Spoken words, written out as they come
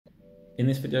In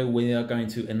this video, we are going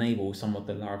to enable some of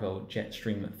the Laravel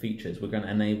Jetstream features. We're going to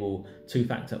enable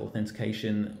two-factor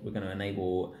authentication. We're going to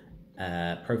enable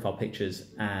profile pictures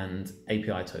and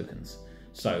API tokens.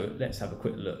 So let's have a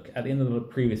quick look. At the end of the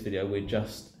previous video, we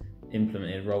just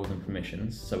implemented roles and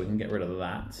permissions, so we can get rid of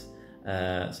that.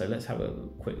 So let's have a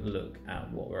quick look at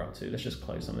what we're up to. Let's just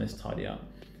close some of this, tidy up.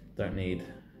 Don't need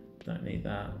that, don't need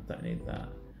that, don't need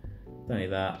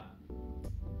that,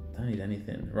 don't need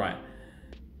anything. Right.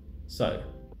 So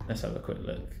let's have a quick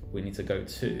look. We need to go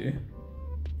to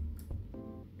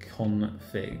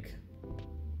config.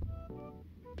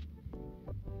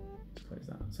 Let's close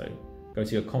that. So go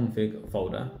to your config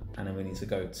folder, and then we need to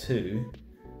go to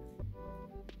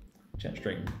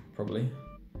Jetstream, probably.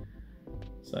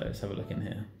 So let's have a look in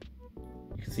here.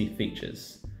 You can see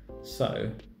features. So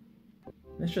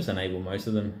let's just enable most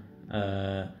of them.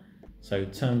 So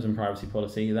terms and privacy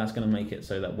policy, that's going to make it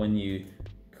so that when you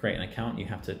create an account, you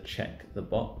have to check the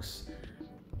box.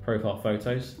 Profile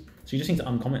photos, so you just need to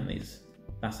uncomment these.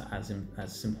 That's as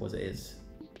simple as it is.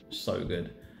 So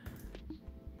good.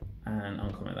 And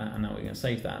uncomment that, and now we're going to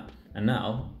save that. And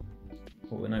now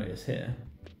what we'll notice here,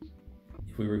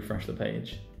 if we refresh the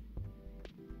page,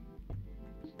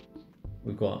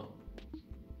 we've got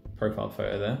profile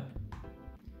photo there,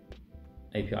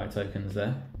 API tokens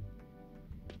there.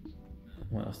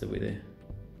 What else did we do?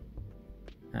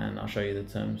 And I'll show you the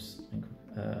terms and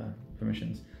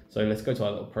permissions. So let's go to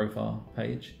our little profile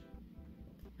page,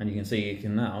 and you can see you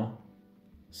can now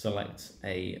select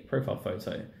a profile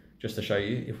photo. Just to show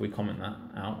you, if we comment that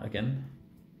out again,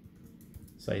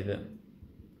 save it,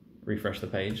 refresh the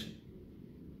page,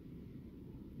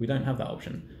 we don't have that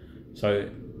option. So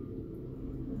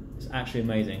it's actually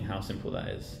amazing how simple that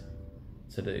is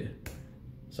to do.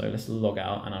 So let's log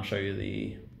out, and I'll show you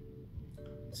the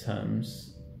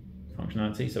terms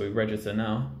functionality. So we register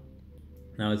now.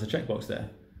 Now there's a checkbox there.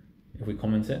 If we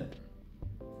comment it,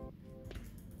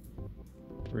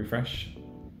 refresh,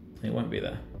 it won't be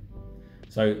there.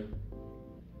 So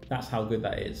that's how good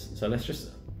that is. So let's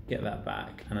just get that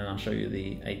back, and then I'll show you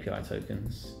the API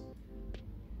tokens.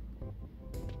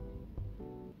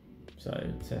 So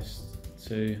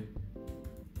test2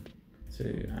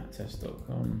 at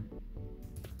test.com.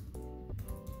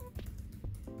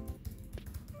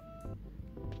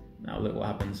 Now look what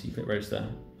happens, you click register.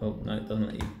 Oh no, it doesn't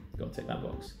let you, you've got to tick that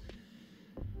box.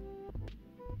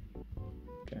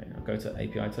 Okay, now go to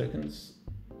API tokens,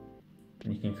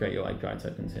 and you can create your API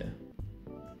tokens here.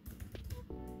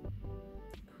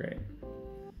 Create.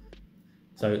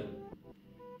 So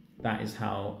that is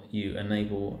how you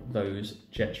enable those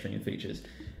Jetstream features.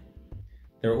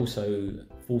 There are also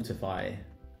Fortify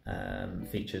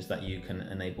features that you can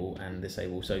enable and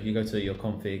disable. So if you go to your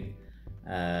config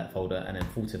folder and then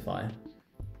Fortify,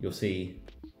 you'll see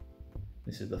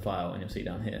this is the file, and you'll see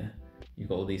down here you've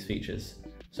got all these features.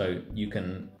 So you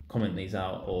can comment these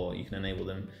out, or you can enable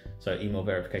them. So email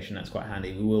verification, that's quite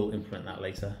handy. We will implement that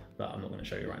later, but I'm not going to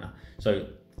show you right now. So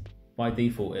by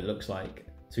default, it looks like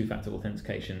two-factor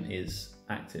authentication is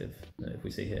active. If we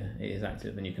see here, it is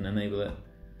active, and you can enable it.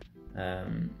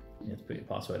 You have to put your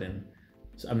password in.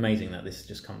 It's amazing that this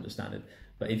just comes as standard.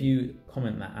 But if you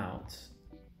comment that out,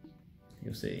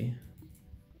 you'll see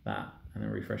that, and then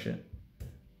refresh it,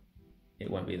 it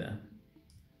won't be there.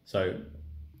 So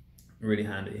really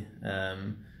handy. I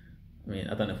mean,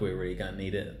 I don't know if we're really going to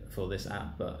need it for this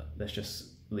app, but let's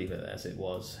just leave it as it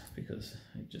was, because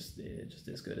it just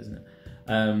is good, isn't it?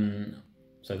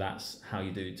 So that's how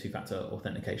you do two-factor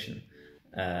authentication.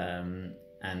 And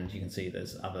you can see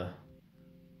there's other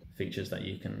features that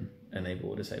you can enable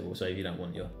or disable. So if you don't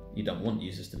want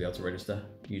users to be able to register,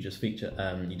 you just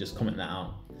comment that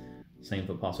out. Same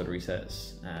for password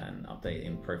resets and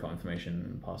updating profile information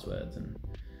and passwords, and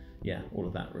yeah, all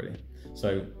of that really.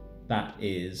 So that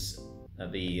is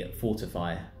the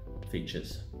Fortify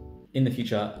features. In the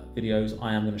future videos,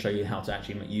 I am going to show you how to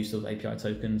actually make use of API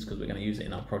tokens, because we're going to use it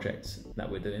in our project that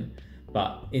we're doing.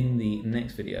 But in the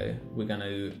next video, we're going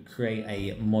to create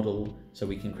a model so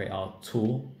we can create our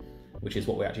tool, which is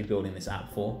what we're actually building this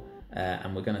app for.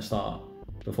 And we're going to start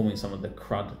performing some of the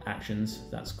CRUD actions.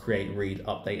 That's create, read,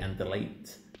 update, and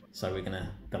delete. So we're going to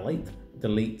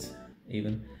delete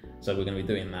even. So we're going to be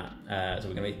doing that. So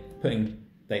we're going to be putting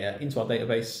data into our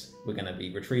database. We're going to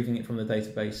be retrieving it from the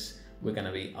database. We're going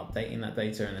to be updating that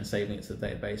data and then saving it to the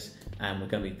database. And we're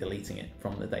going to be deleting it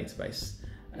from the database.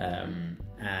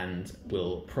 And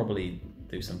we'll probably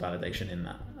do some validation in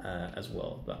that as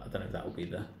well. But I don't know if that will be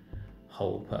the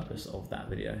whole purpose of that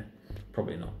video.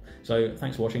 Probably not. So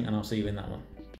thanks for watching, and I'll see you in that one.